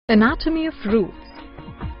Anatomy of roots.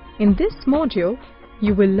 In this module,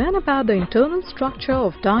 you will learn about the internal structure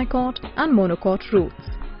of dicot and monocot roots.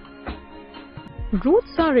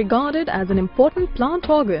 Roots are regarded as an important plant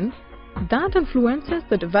organ that influences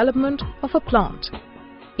the development of a plant.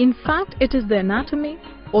 In fact, it is the anatomy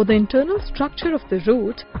or the internal structure of the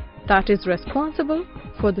root that is responsible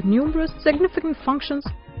for the numerous significant functions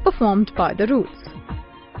performed by the roots.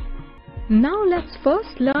 Now let's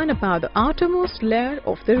first learn about the outermost layer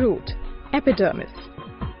of the root, epidermis.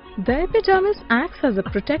 The epidermis acts as a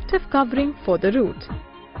protective covering for the root.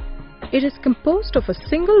 It is composed of a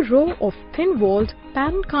single row of thin-walled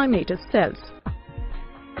parenchymatous cells.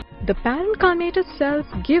 The parenchymatous cells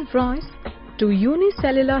give rise to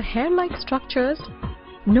unicellular hair-like structures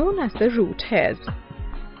known as the root hairs.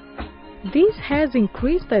 These hairs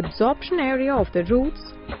increase the absorption area of the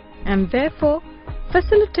roots and therefore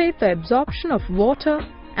facilitate the absorption of water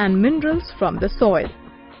and minerals from the soil.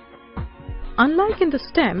 Unlike in the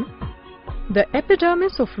stem, the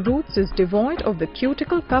epidermis of roots is devoid of the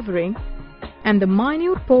cuticle covering and the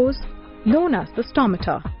minute pores known as the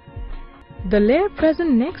stomata. The layer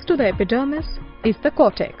present next to the epidermis is the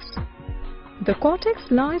cortex. The cortex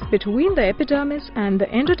lies between the epidermis and the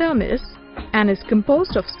endodermis and is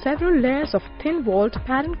composed of several layers of thin-walled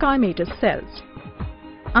parenchymatous cells.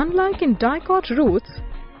 Unlike in dicot roots,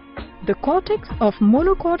 the cortex of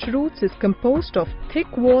monocot roots is composed of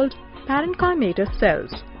thick-walled parenchymatous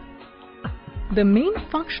cells. The main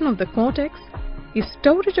function of the cortex is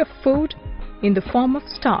storage of food in the form of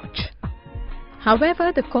starch.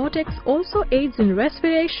 However, the cortex also aids in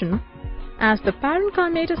respiration as the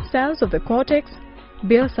parenchymatous cells of the cortex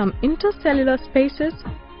bear some intercellular spaces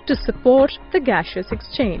to support the gaseous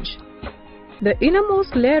exchange. The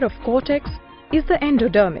innermost layer of cortex is the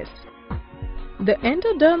endodermis. The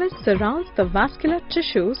endodermis surrounds the vascular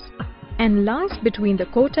tissues and lies between the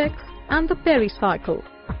cortex and the pericycle.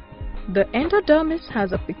 The endodermis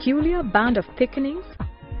has a peculiar band of thickenings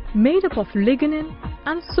made up of lignin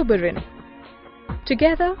and suberin.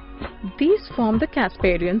 Together, these form the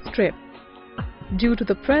Casparian strip. Due to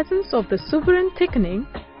the presence of the suberin thickening,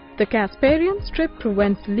 the Casparian strip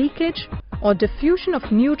prevents leakage or diffusion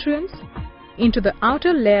of nutrients into the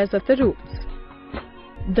outer layers of the roots.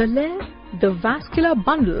 The layer, the vascular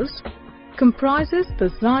bundles, comprises the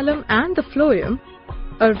xylem and the phloem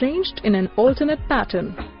arranged in an alternate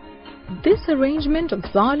pattern. This arrangement of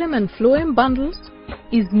xylem and phloem bundles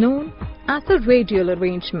is known as the radial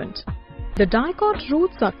arrangement. The dicot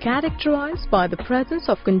roots are characterized by the presence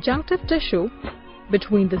of conjunctive tissue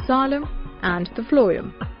between the xylem and the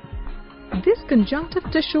phloem. This conjunctive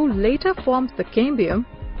tissue later forms the cambium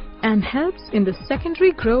and helps in the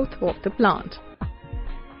secondary growth of the plant.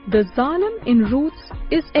 The xylem in roots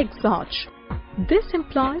is exarch. This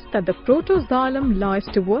implies that the protoxylem lies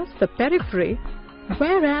towards the periphery,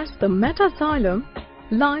 whereas the metaxylem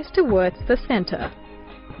lies towards the center.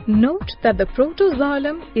 Note that the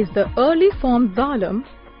protoxylem is the early formed xylem,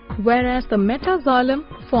 whereas the metaxylem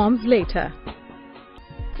forms later.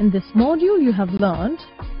 In this module you have learned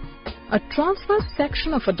a transverse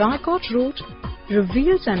section of a dicot root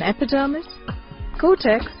reveals an epidermis,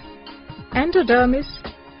 cortex, endodermis,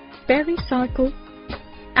 pericycle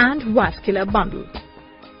and vascular bundle.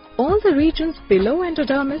 All the regions below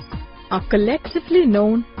endodermis are collectively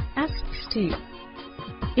known as stele.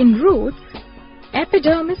 In roots,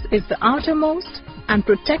 epidermis is the outermost and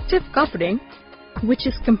protective covering which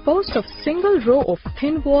is composed of single row of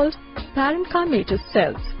thin-walled parenchymatous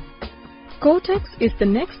cells. Cortex is the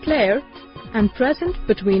next layer and present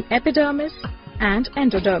between epidermis and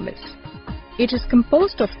endodermis. It is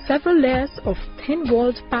composed of several layers of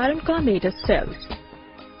thin-walled parenchymatous cells.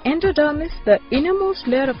 Endodermis, the innermost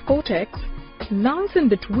layer of cortex, lies in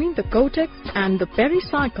between the cortex and the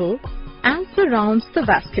pericycle and surrounds the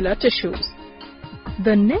vascular tissues.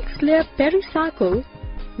 The next layer, pericycle,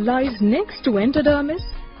 lies next to endodermis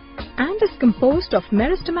and is composed of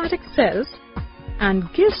meristematic cells and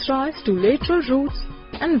gives rise to lateral roots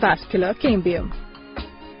and vascular cambium.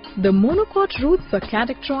 The monocot roots are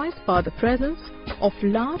characterized by the presence of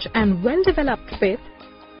large and well-developed pith.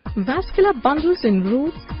 Vascular bundles in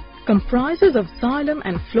roots comprises of xylem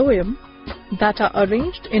and phloem that are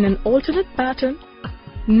arranged in an alternate pattern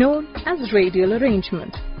known as radial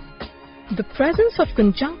arrangement. The presence of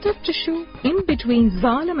conjunctive tissue in between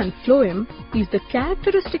xylem and phloem is the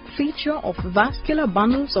characteristic feature of vascular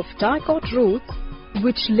bundles of dicot roots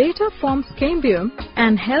which later forms cambium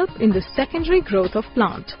and help in the secondary growth of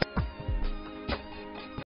plant.